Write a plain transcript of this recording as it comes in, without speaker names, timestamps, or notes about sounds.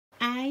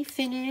I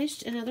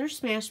finished another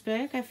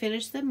SMASHBook. I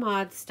finished the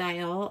mod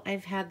style.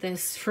 I've had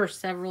this for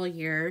several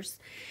years.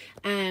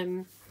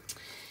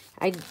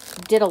 I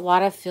did a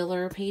lot of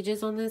filler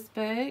pages on this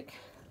book.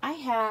 I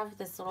have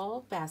this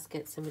little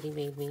basket somebody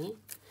made me.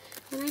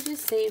 And I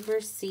just save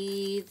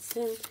receipts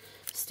and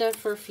stuff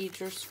for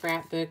future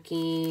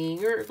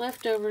scrapbooking or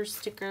leftover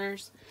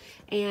stickers.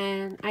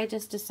 And I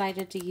just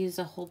decided to use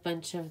a whole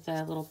bunch of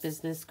the little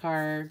business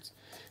cards.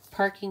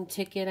 Parking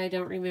ticket, I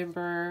don't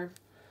remember,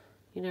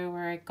 you know,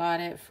 where I got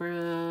it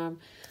from.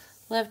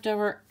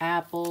 Leftover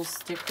Apple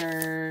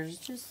stickers,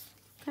 just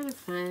kind of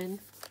fun.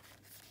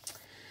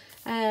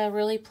 A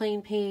really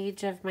plain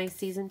page of my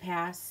season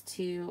pass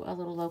to a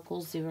little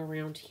local zoo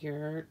around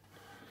here.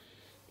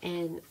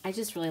 And I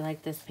just really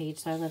like this page,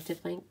 so I left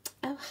it blank.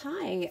 Oh,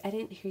 hi. I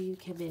didn't hear you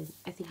come in.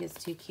 I think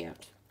it's too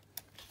cute.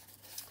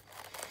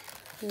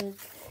 And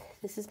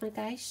this is my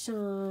guy,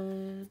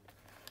 Sean.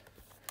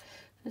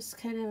 Just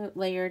kind of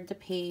layered the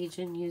page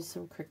and used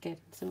some Cricut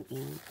and some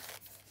ink.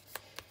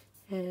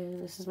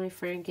 And this is my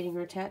friend getting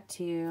her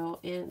tattoo.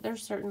 And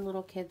there's certain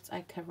little kids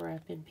I cover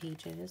up in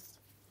pages.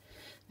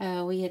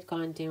 We had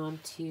gone down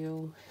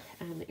to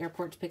the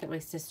airport to pick up my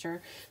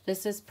sister.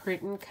 This is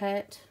print and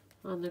cut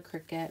on the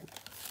Cricut.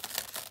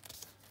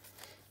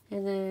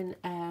 And then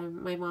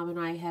my mom and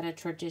I had a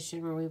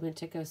tradition where we went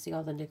to go see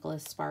all the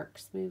Nicholas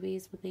Sparks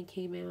movies when they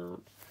came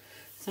out.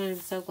 So I'm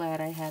so glad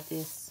I had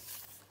this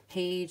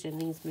page and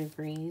these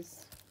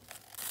memories.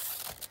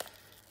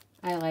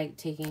 I like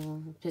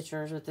taking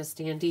pictures with the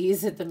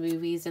standees at the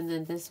movies. And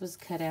then this was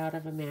cut out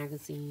of a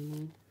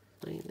magazine.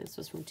 I mean, this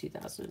was from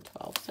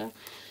 2012, so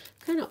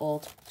kind of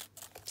old.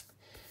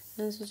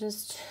 And this was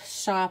just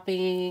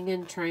shopping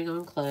and trying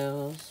on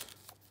clothes.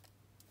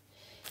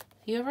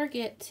 If you ever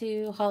get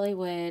to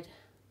Hollywood,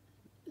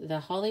 the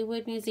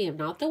Hollywood Museum,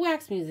 not the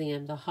Wax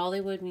Museum, the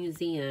Hollywood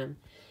Museum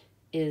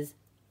is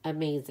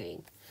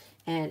amazing.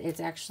 And it's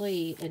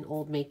actually an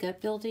old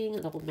makeup building,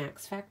 an old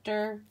Max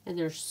Factor. And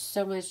there's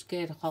so much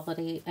good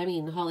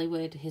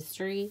Hollywood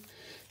history.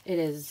 It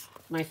is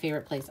my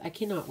favorite place. I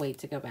cannot wait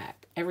to go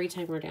back. Every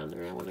time we're down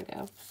there, I want to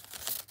go.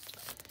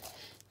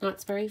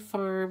 Knott's Berry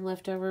Farm,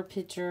 leftover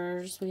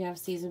pictures. We have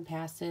season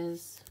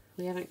passes.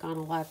 We haven't gone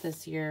a lot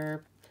this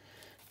year,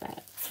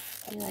 but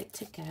we like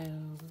to go.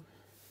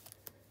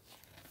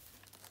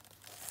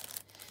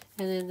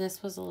 And then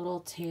this was a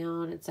little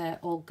town. It's that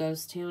old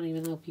ghost town,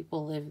 even though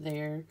people live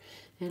there.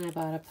 And I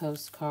bought a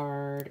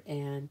postcard,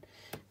 and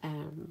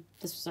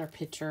this was our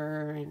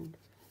picture, and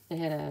they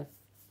had a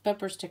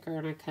bumper sticker,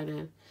 and I kind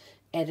of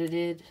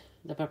edited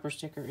the bumper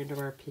sticker into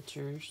our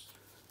pictures.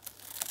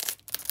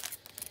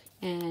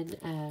 And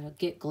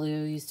Get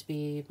Glue used to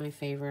be my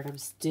favorite. I'm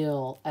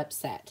still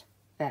upset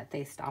that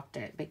they stopped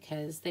it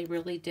because they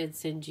really did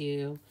send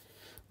you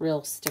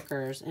real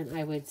stickers, and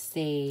I would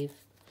save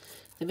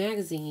the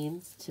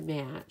magazines to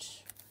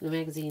match the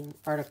magazine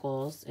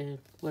articles and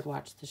would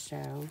watch the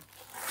show.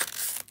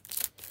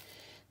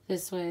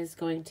 This was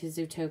going to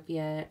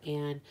Zootopia,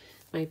 and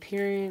my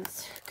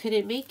parents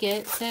couldn't make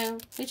it, so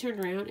we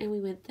turned around and we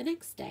went the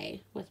next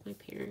day with my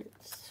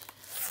parents.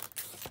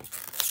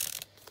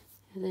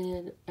 And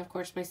then, of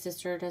course, my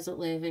sister doesn't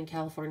live in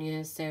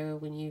California, so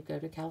when you go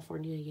to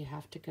California, you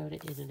have to go to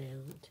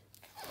In-N-Out.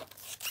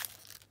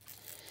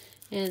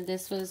 And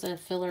this was a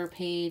filler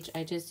page.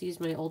 I just used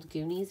my old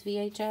Goonies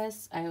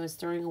VHS. I was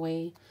throwing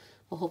away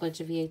a whole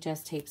bunch of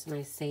VHS tapes, and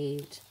I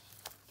saved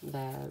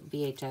the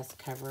VHS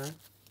cover.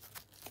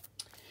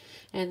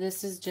 And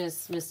this is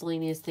just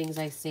miscellaneous things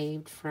I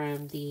saved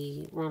from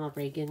the Ronald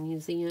Reagan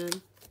Museum.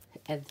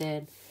 And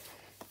then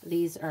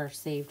these are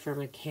saved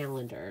from a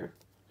calendar.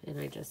 And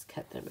I just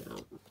cut them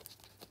out.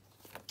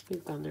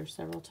 We've gone there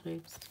several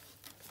times.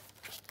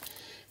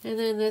 And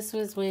then this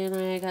was when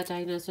I got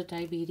diagnosed with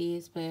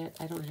diabetes, but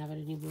I don't have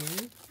it anymore.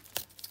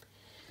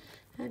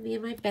 Me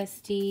and my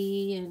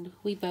bestie, and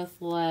we both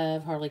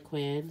love Harley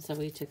Quinn, so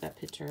we took that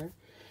picture.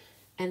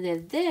 And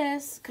then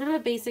this, kind of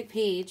a basic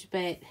page,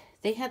 but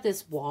they had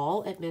this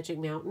wall at Magic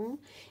Mountain,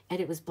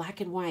 and it was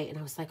black and white, and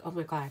I was like, oh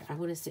my God, I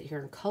want to sit here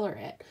and color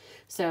it.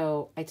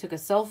 So I took a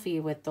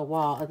selfie with the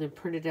wall and then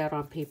printed it out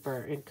on paper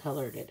and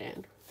colored it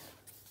in.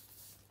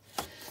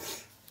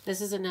 This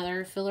is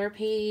another filler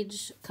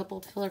page, a couple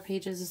of filler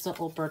pages. This is an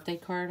old birthday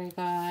card I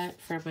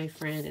got from my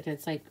friend, and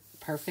it's like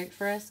perfect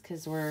for us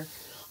because we're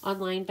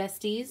online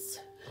besties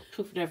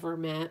who've never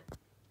met.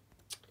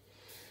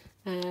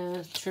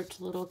 Trip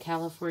to little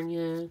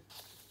California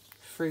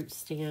fruit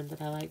stand that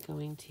I like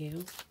going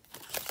to.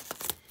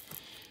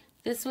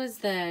 This was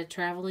the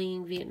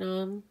traveling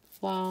Vietnam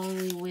while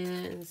we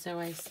went, and so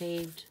I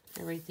saved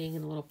everything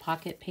in a little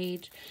pocket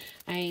page.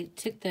 I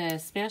took the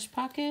Smash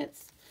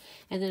Pockets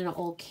and then an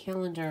old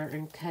calendar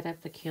and cut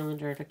up the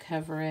calendar to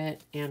cover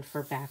it and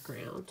for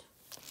background.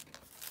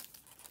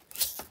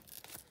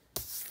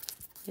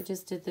 I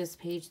just did this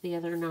page the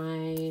other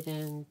night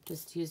and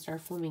just used our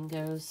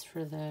flamingos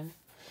for the...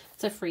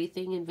 It's a free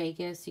thing in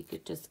Vegas. You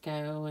could just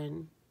go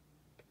and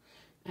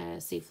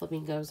see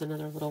flamingos and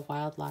other little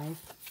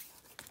wildlife.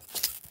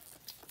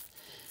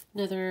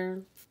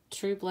 Another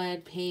True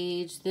Blood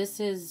page. This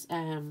is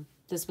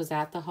this was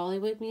at the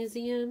Hollywood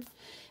Museum.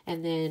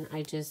 And then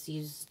I just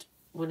used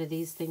one of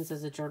these things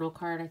as a journal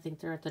card. I think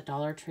they're at the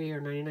Dollar Tree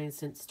or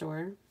 99-cent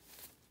store.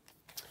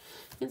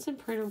 And some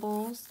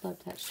printables.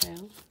 Love that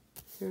show.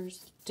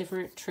 Here's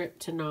different trip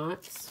to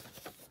knots.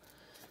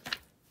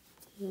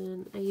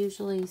 And I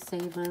usually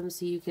save them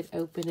so you could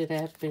open it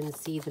up and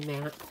see the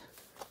map.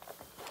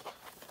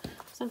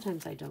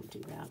 Sometimes I don't do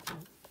that, but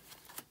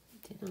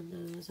I did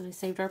on those. And I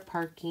saved our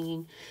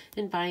parking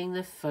and buying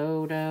the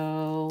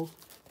photo.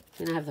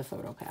 I don't have the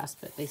photo pass,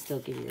 but they still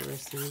give you a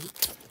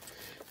receipt.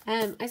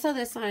 I saw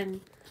this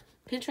on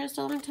Pinterest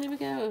a long time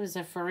ago. It was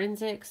a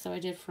forensics, so I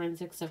did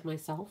forensics of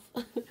myself.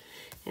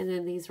 And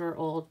then these were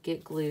old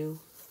Get Glue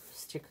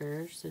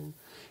stickers. And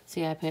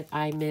see, I put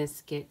I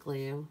miss Get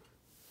Glue.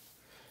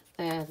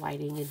 The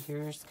lighting in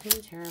here is kind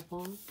of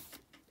terrible.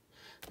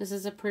 This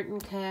is a print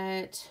and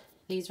cut.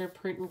 These are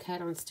print and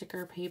cut on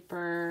sticker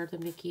paper, the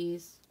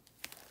Mickeys.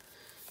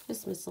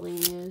 Just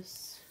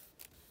miscellaneous.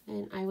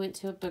 And I went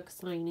to a book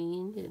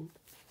signing, and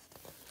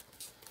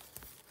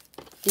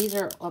these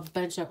are a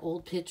bunch of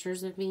old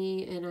pictures of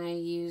me, and I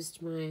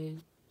used my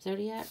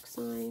zodiac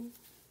sign.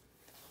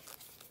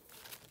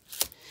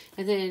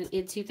 And then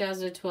in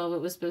 2012,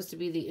 it was supposed to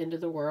be the end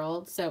of the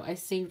world, so I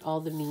saved all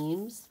the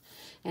memes.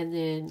 And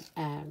then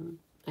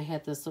I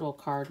had this little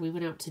card. We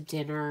went out to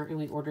dinner, and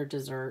we ordered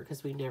dessert,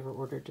 because we never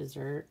ordered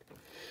dessert.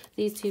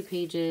 These 2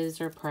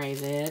 pages are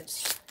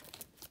private.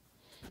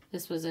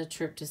 This was a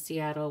trip to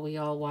Seattle. We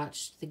all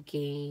watched the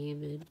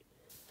game, and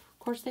of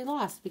course they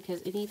lost,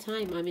 because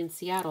anytime I'm in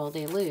Seattle,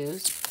 they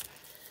lose.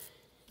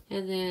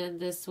 And then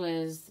this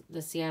was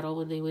the Seattle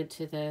when they went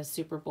to the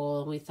Super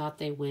Bowl, and we thought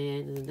they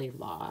win, and then they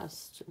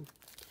lost.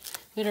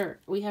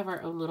 We have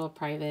our own little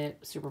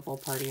private Super Bowl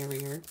party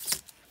every year.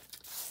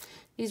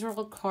 These were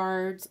all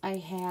cards I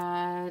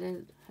had,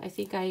 and I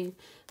think I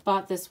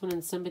bought this one,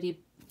 and somebody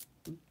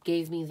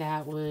gave me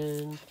that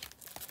one.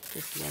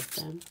 Just love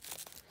them.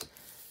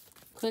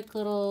 Quick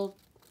little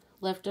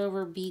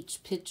leftover beach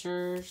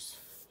pictures.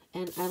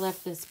 And I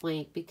left this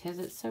blank because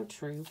it's so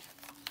true.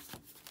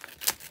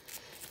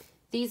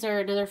 These are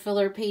another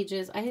filler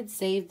pages. I had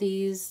saved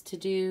these to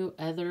do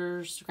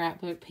other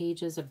scrapbook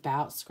pages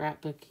about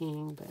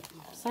scrapbooking, but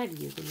I decided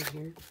to use them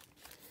in here.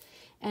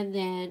 And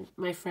then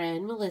my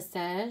friend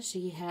Melissa,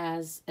 she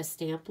has a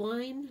stamp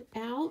line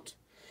out.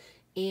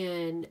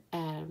 And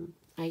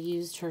I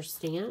used her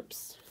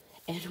stamps.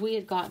 And we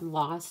had gotten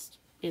lost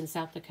in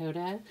South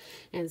Dakota,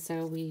 and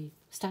so we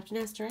stopped and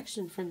asked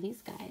direction from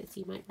these guys.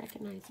 You might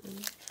recognize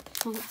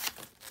them.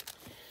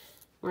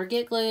 Or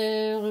Get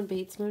Glue on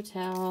Bates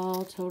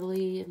Motel.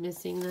 Totally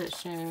missing that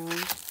show.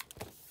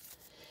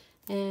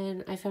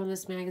 And I found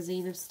this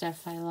magazine of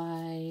stuff I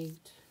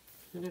liked.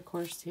 And of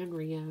course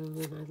Sanrio,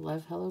 and I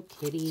love Hello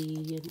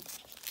Kitty. And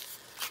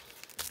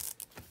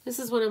this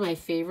is one of my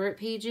favorite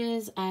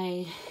pages.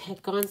 I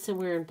had gone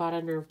somewhere and bought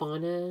a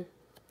Nirvana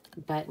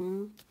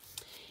button.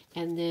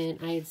 And then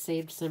I had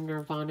saved some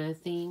Nirvana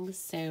things.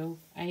 So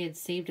I had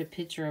saved a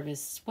picture of his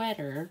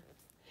sweater.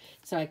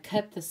 So I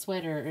cut the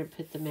sweater and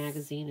put the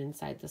magazine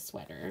inside the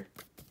sweater.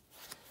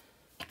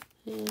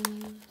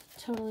 And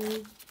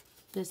totally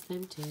miss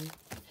them too.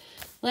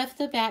 Left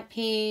the back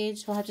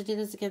page. We'll have to do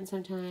this again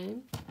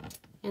sometime.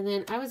 And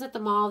then I was at the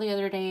mall the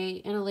other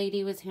day, and a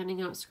lady was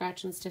handing out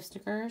scratch and stiff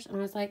stickers. And I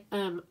was like,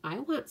 I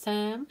want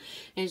some.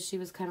 And she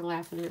was kind of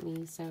laughing at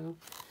me. So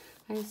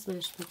I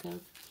SMASHBook them.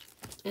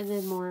 And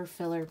then more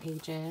filler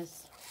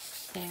pages.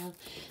 So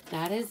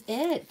that is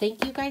it.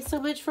 Thank you guys so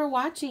much for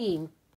watching.